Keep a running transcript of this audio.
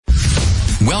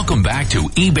Welcome back to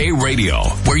eBay Radio,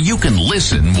 where you can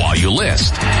listen while you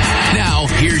list. Now,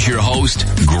 here's your host,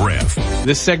 Griff.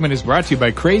 This segment is brought to you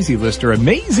by Crazy Lister,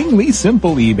 amazingly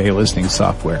simple eBay listing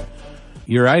software.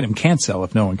 Your item can't sell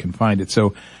if no one can find it,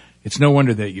 so it's no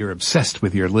wonder that you're obsessed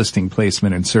with your listing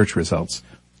placement and search results.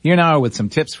 Here now with some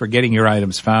tips for getting your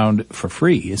items found for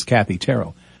free is Kathy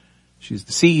Terrell. She's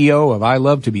the CEO of I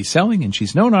Love to Be Selling, and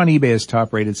she's known on eBay as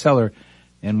top-rated seller.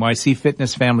 NYC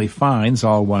Fitness Family Finds,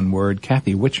 all one word.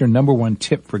 Kathy, what's your number one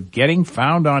tip for getting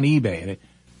found on eBay?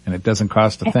 And it doesn't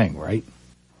cost a thing, right?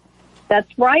 That's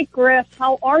right, Griff.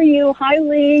 How are you? Hi,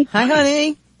 Lee. Hi,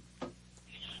 honey.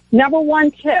 Number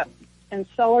one tip, and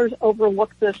sellers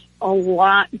overlook this a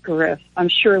lot, Griff. I'm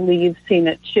sure, Lee, you've seen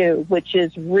it too, which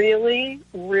is really,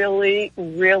 really,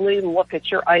 really look at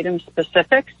your item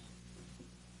specifics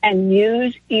and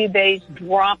use eBay's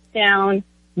drop-down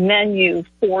menu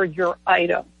for your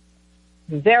item.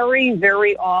 Very,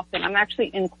 very often, I'm actually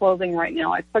in clothing right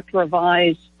now. I clicked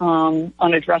revise on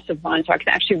a dress of mine, so I can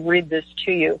actually read this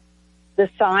to you. The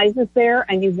size is there,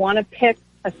 and you want to pick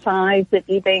a size that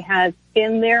eBay has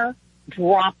in their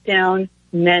drop-down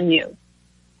menu.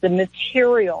 The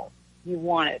material, you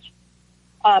want it.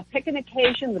 Pick an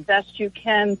occasion the best you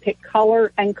can. Pick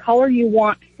color, and color you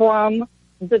want from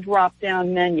the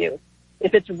drop-down menu.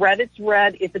 If it's red, it's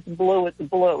red. If it's blue, it's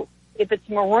blue. If it's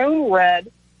maroon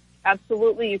red,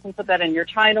 absolutely, you can put that in your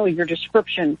title, your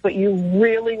description, but you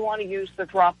really want to use the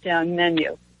drop-down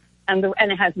menu. And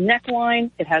it has neckline,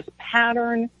 it has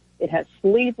pattern, it has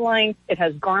sleeve length, it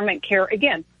has garment care.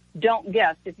 Again, don't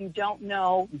guess. If you don't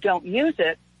know, don't use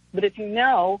it. But if you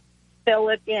know, fill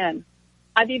it in.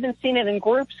 I've even seen it in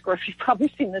groups, Griff. You've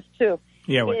probably seen this too.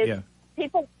 Yeah.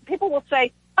 People will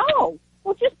say, oh,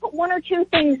 well, just put one or two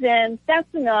things in.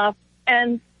 That's enough.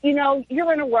 And, you know,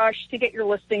 you're in a rush to get your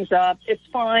listings up. It's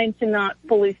fine to not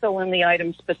fully fill in the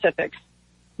item specifics.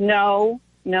 No.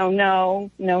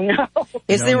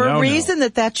 Is there a reason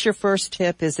that that's your first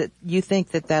tip? Is it you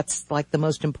think that that's like the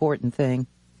most important thing?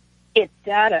 It's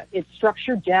data. It's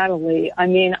structured data, Lee. I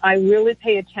mean, I really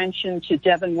pay attention to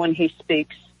Devin when he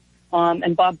speaks.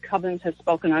 And Bob Cubbins has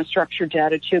spoken on structured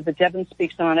data too, but Devin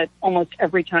speaks on it almost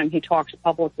every time he talks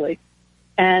publicly.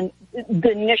 And the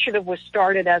initiative was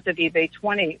started as of eBay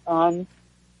 20,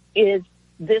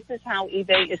 this is how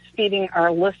eBay is feeding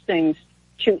our listings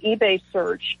to eBay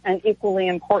search and equally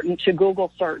important to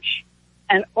Google search.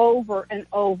 And over and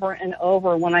over and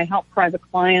over, when I help private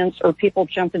clients or people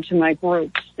jump into my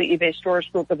groups, the eBay Stores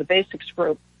group or the Basics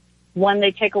group, when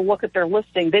they take a look at their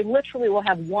listing, they literally will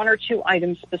have one or two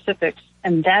item specifics,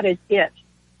 and that is it.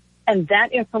 And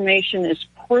that information is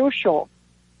crucial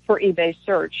for eBay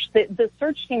search. The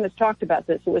search team has talked about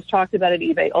this. It was talked about at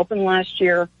eBay Open last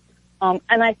year. And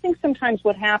I think sometimes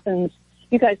what happens,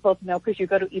 you guys both know because you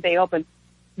go to eBay Open,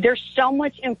 there's so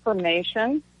much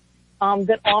information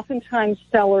that oftentimes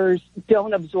sellers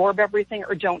don't absorb everything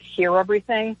or don't hear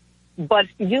everything. But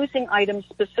using item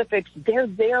specifics, they're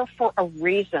there for a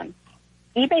reason.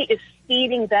 eBay is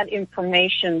feeding that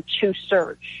information to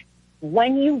search.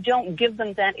 When you don't give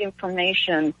them that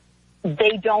information,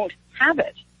 they don't have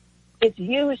it. It's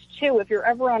used, too, if you're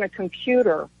ever on a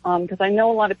computer, because I know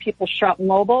a lot of people shop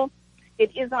mobile.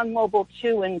 It is on mobile,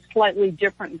 too, in slightly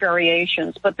different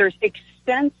variations. But there's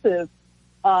extensive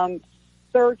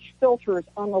search filters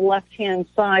on the left-hand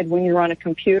side when you're on a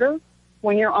computer.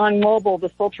 When you're on mobile, the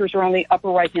filters are on the upper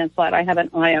right-hand side. I have an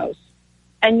iOS.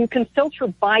 And you can filter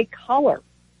by color.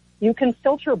 You can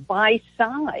filter by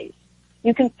size.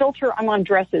 You can filter, I'm on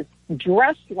dresses,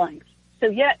 dress length. So,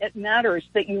 yeah, it matters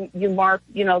that you mark,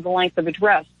 the length of a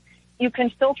dress. You can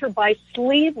filter by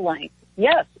sleeve length.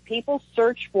 Yes, people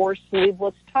search for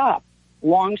sleeveless top,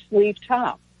 long sleeve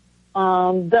top.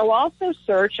 They'll also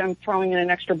search, I'm throwing in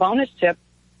an extra bonus tip,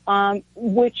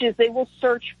 which is they will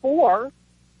search for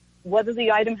whether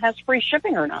the item has free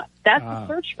shipping or not. That's a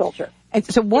search filter. And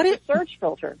so search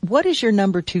filter. What is your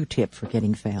number two tip for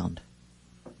getting found?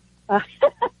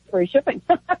 Free shipping.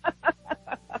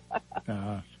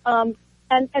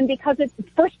 And because it's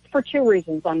first for two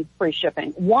reasons on free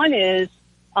shipping. One is,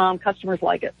 customers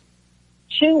like it.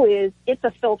 Two is it's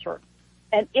a filter.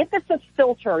 And if it's a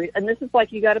filter, and this is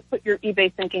like you got to put your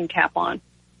eBay thinking cap on.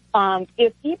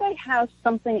 If eBay has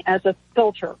something as a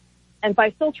filter, and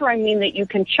by filter I mean that you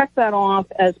can check that off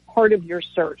as part of your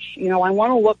search. I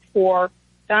want to look for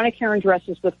Donna Karan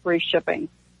dresses with free shipping.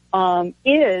 That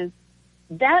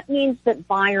means that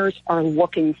buyers are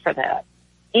looking for that.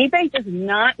 eBay does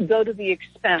not go to the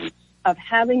expense of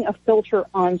having a filter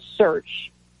on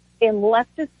search unless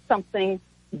it's something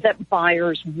that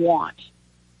buyers want.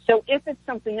 So if it's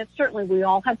something that certainly we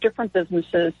all have different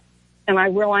businesses, And I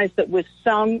realized that with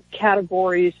some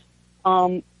categories,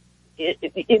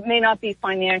 it may not be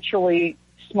financially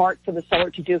smart for the seller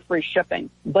to do free shipping.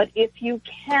 But if you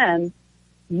can,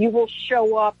 you will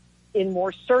show up in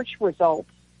more search results,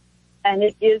 and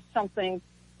it is something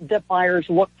that buyers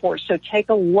look for. So take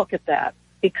a look at that,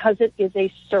 because it is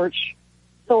a search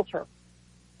filter.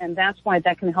 And that's why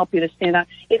that can help you to stand out.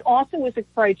 It also is a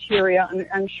criteria, and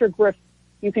I'm sure, Griff,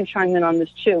 you can chime in on this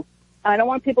too. I don't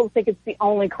want people to think it's the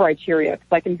only criteria,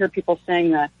 because I can hear people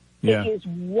saying that. Yeah. It is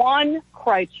one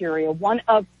criteria, one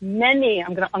of many,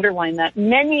 I'm going to underline that,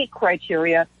 many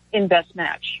criteria in best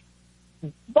match.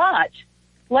 But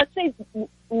let's say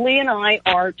Lee and I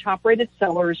are top-rated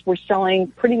sellers. We're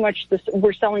selling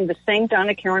we're selling the same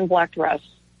Donna Karan black dress.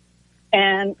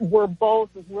 And we're both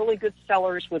really good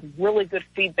sellers with really good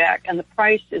feedback, and the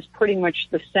price is pretty much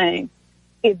the same.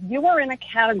 If you are in a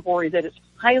category that is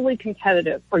highly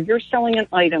competitive, or you're selling an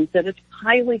item that is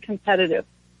highly competitive,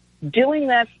 doing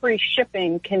that free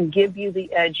shipping can give you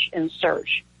the edge in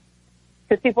search.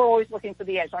 Because people are always looking for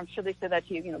the edge. I'm sure they say that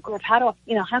to you, Griff, how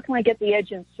can I get the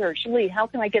edge in search? Lee, how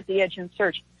can I get the edge in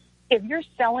search? If you're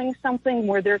selling something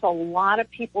where there's a lot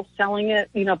of people selling it,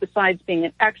 besides being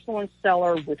an excellent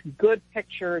seller with good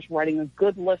pictures, writing a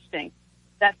good listing,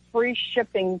 that free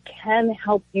shipping can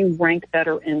help you rank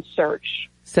better in search.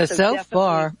 So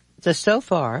far,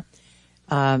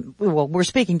 we're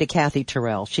speaking to Kathy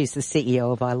Terrell. She's the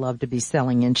CEO of I Love to Be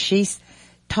Selling, and she's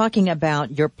talking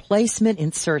about your placement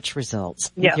in search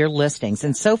results with your listings.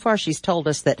 And so far she's told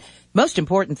us that most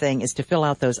important thing is to fill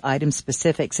out those item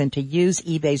specifics and to use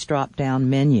eBay's drop-down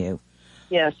menu.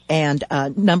 Yes. And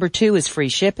number 2 is free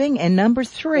shipping. And number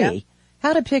 3,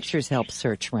 how do pictures help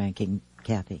search ranking,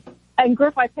 Kathy? And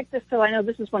Griff, I picked this because I know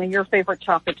this is one of your favorite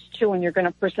topics too, and you're going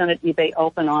to present at eBay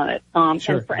Open on it.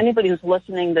 Sure. And for anybody who's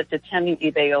listening that's attending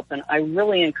eBay Open, I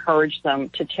really encourage them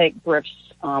to take Griff's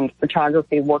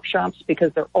photography workshops,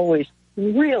 because they're always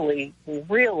really,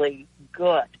 really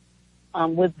good,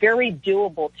 with very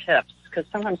doable tips, because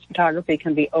sometimes photography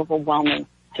can be overwhelming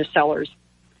to sellers.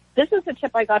 This is a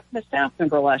tip I got from a staff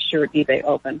member last year at eBay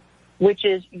Open, which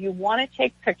is you want to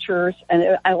take pictures,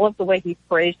 and I love the way he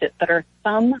phrased it, that are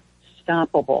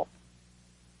thumb-stoppable.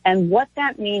 And what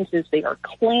that means is they are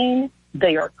clean,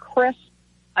 they are crisp,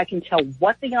 I can tell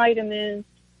what the item is,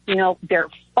 they're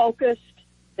focused,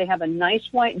 they have a nice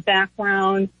white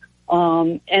background,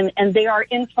 and they are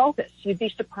in focus. You'd be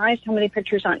surprised how many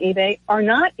pictures on eBay are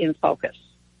not in focus.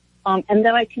 And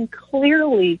then I can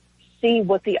clearly see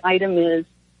what the item is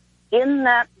in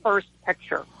that first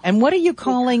picture. And what are you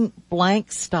calling blank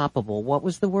stoppable? What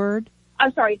was the word?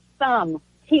 I'm sorry, thumb.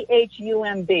 Thumb.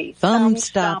 Thumb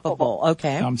stoppable.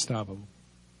 Okay. Thumb stoppable.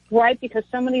 Right, because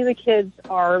so many of the kids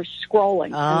are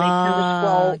scrolling, and they tend to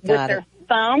scroll with their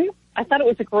thumb. I thought it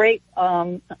was a great,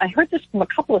 I heard this from a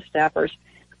couple of staffers,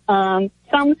 thumb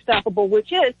stoppable,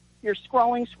 which is you're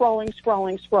scrolling,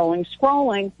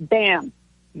 bam,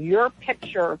 your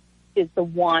picture is the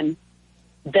one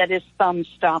that is thumb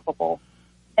stoppable.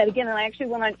 And again, I actually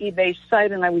went on eBay's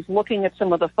site and I was looking at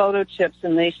some of the photo tips,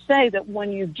 and they say that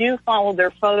when you do follow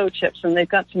their photo tips, and they've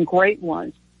got some great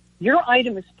ones, your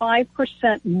item is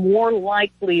 5% more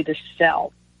likely to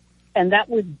sell. And that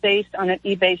was based on an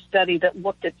eBay study that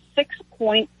looked at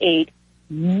 6.8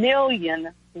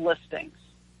 million listings.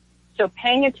 So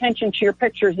paying attention to your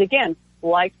pictures, again,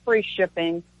 like free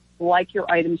shipping, like your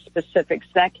item specifics,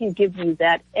 that can give you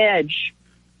that edge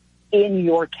in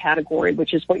your category,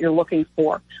 which is what you're looking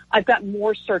for. I've got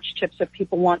more search tips if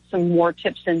people want some more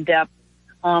tips in depth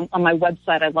on my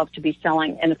website, I Love to Be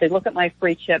Selling. And if they look at my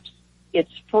free tips,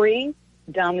 it's free,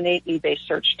 Dominate eBay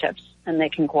search tips, and they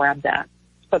can grab that.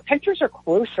 But pictures are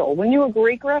crucial. Wouldn't you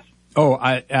agree, Griff? Oh,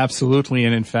 absolutely.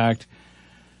 And in fact,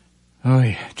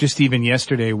 just even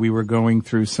yesterday we were going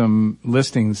through some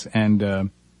listings,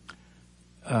 and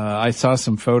I saw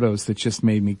some photos that just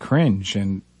made me cringe.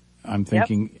 And I'm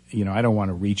thinking, I don't want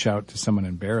to reach out to someone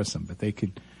and embarrass them, but they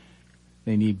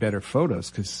need better photos,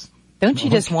 because. Don't you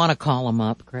just want to call them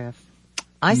up, Griff?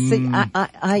 I see.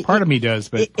 Part of me does,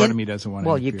 but part of me doesn't want to.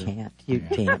 Well, you can't. You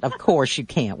can't. Of course, you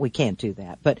can't. We can't do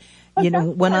that. But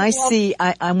when I see,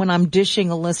 when I'm dishing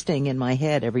a listing in my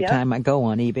head every time I go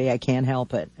on eBay, I can't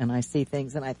help it, and I see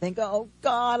things, and I think, oh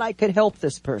God, I could help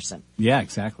this person. Yeah,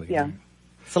 exactly. Yeah,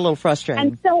 it's a little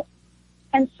frustrating.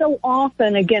 And so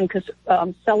often, again, because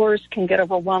sellers can get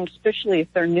overwhelmed, especially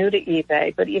if they're new to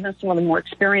eBay. But even some of the more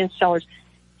experienced sellers,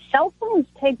 cell phones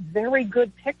take very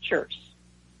good pictures.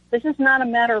 This is not a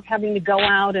matter of having to go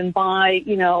out and buy,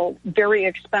 very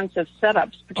expensive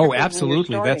setups. Oh,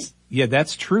 absolutely.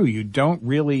 That's true. You don't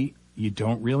really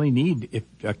need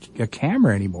a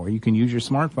camera anymore. You can use your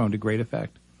smartphone to great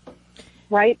effect.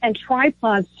 right? And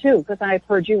tripods too, because I've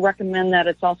heard you recommend that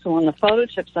it's also on the photo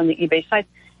tips on the eBay site.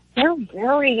 They're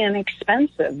very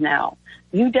inexpensive now.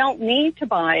 You don't need to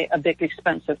buy a big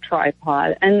expensive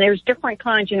tripod. And there's different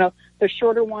kinds, the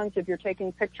shorter ones if you're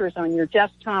taking pictures on your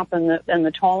desktop and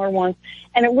the taller ones.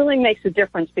 And it really makes a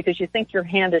difference because you think your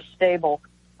hand is stable,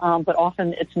 but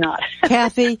often it's not.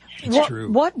 Kathy,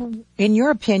 true. What, in your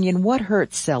opinion, what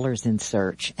hurts sellers in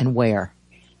search and where?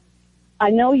 I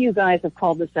know you guys have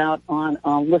called this out on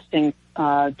listing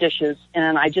dishes,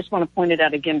 and I just want to point it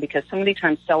out again because so many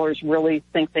times sellers really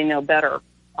think they know better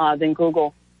than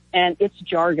Google, and it's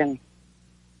jargon.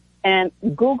 And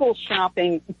Google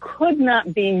Shopping could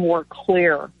not be more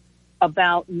clear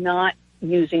about not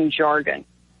using jargon.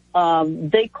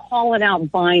 They call it out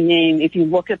by name. If you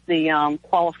look at the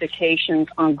qualifications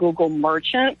on Google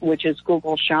Merchant, which is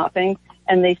Google Shopping,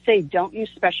 and they say don't use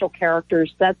special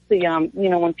characters. That's the,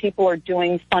 when people are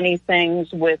doing funny things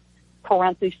with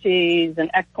parentheses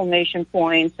and exclamation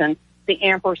points and the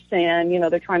ampersand,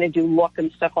 they're trying to do look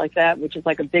and stuff like that, which is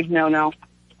like a big no-no.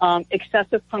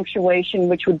 Excessive punctuation,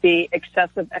 which would be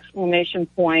excessive exclamation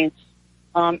points,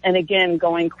 and again,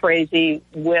 going crazy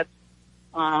with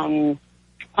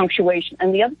punctuation.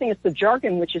 And the other thing is the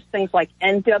jargon, which is things like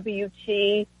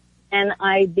NWT,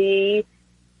 NIB.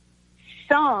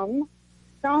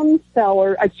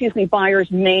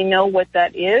 Buyers may know what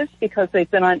that is because they've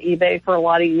been on eBay for a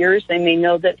lot of years. They may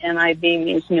know that NIB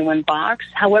means new in box.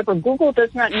 However, Google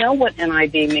does not know what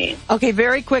NIB means. Okay,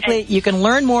 very quickly, you can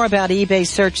learn more about eBay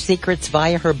search secrets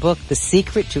via her book, The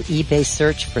Secret to eBay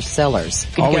Search for Sellers.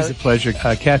 Always a pleasure.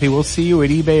 Kathy, we'll see you at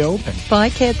eBay Open. Bye,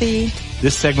 Kathy.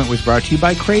 This segment was brought to you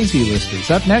by Crazy Listers.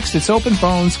 Up next, it's Open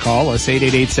Phones. Call us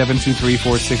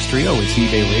 888-723-4630. It's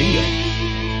eBay Radio.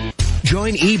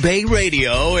 Join eBay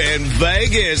Radio in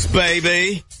Vegas,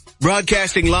 baby.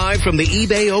 Broadcasting live from the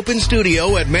eBay Open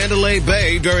Studio at Mandalay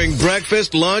Bay during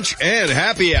breakfast, lunch, and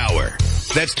happy hour.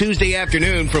 That's Tuesday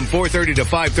afternoon from 4:30 to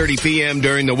 5:30 p.m.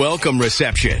 during the welcome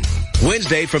reception.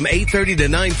 Wednesday from 8:30 to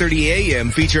 9:30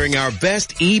 a.m. featuring our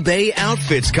best eBay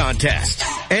outfits contest.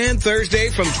 And Thursday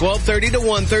from 12:30 to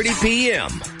 1:30 p.m.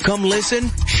 Come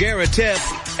listen, share a tip,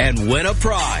 and win a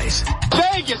prize.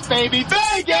 Vegas, baby,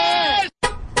 Vegas!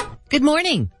 Good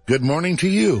morning. Good morning to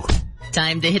you.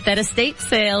 Time to hit that estate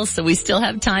sale so we still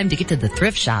have time to get to the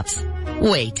thrift shops.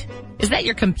 Wait, is that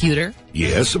your computer?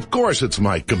 Yes, of course it's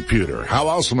my computer. How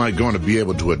else am I going to be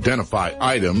able to identify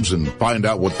items and find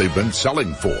out what they've been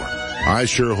selling for? I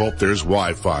sure hope there's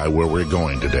Wi-Fi where we're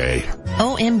going today.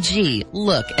 OMG,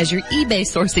 look, as your eBay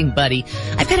sourcing buddy,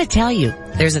 I've got to tell you,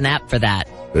 there's an app for that.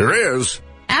 There is?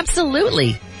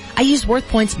 Absolutely. I use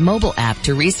WorthPoint's mobile app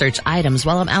to research items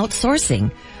while I'm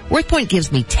outsourcing. WorthPoint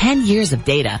gives me 10 years of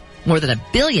data, more than 1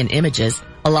 billion images,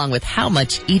 along with how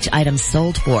much each item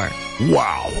sold for.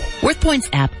 Wow. WorthPoint's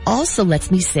app also lets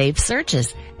me save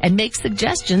searches and make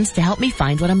suggestions to help me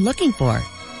find what I'm looking for.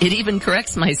 It even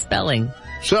corrects my spelling.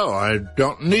 So I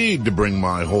don't need to bring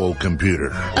my whole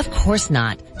computer. Of course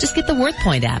not. Just get the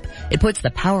WorthPoint app. It puts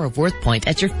the power of WorthPoint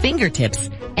at your fingertips,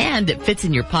 and it fits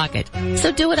in your pocket.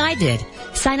 So do what I did.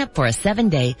 Sign up for a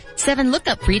 7-day,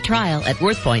 7-lookup free trial at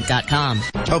WorthPoint.com.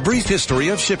 A brief history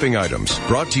of shipping items,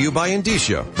 brought to you by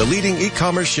Indicia, the leading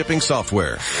e-commerce shipping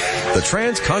software. The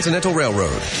Transcontinental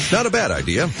Railroad. Not a bad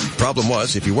idea. Problem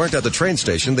was, if you weren't at the train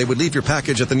station, they would leave your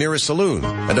package at the nearest saloon,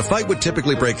 and a fight would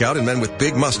typically break out and men with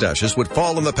big mustaches would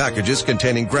fall on the packages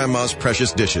containing Grandma's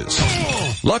precious dishes.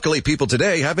 Luckily, people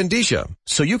today have Indicia,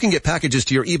 so you can get packages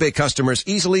to your eBay customers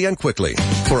easily and quickly.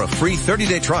 For a free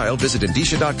 30-day trial, visit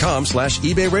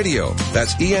Indicia.com/eBay Radio.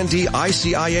 That's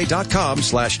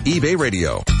ENDICIA.com/eBay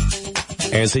Radio.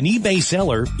 As an eBay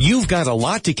seller, you've got a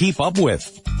lot to keep up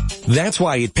with. That's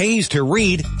why it pays to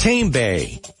read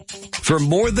TameBay. For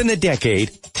more than a decade,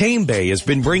 TameBay has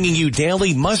been bringing you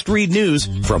daily must-read news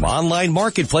from online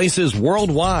marketplaces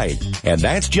worldwide, and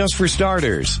that's just for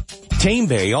starters.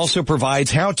 TameBay also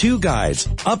provides how-to guides,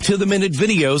 up-to-the-minute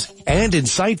videos, and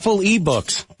insightful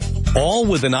ebooks, all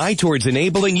with an eye towards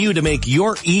enabling you to make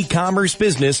your e-commerce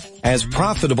business as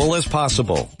profitable as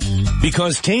possible.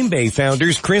 Because TameBay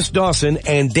founders Chris Dawson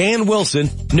and Dan Wilson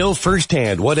know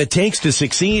firsthand what it takes to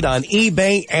succeed on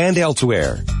eBay and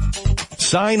elsewhere.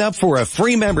 Sign up for a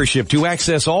free membership to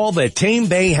access all that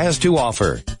TameBay has to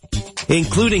offer,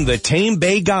 including the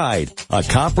TameBay Guide, a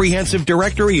comprehensive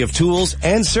directory of tools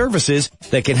and services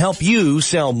that can help you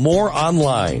sell more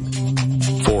online.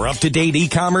 For up-to-date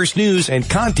e-commerce news and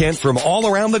content from all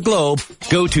around the globe,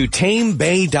 go to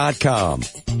TameBay.com.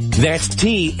 That's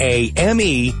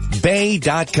TAME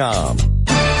Bay.com.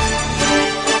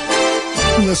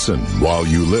 Listen while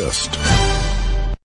you list.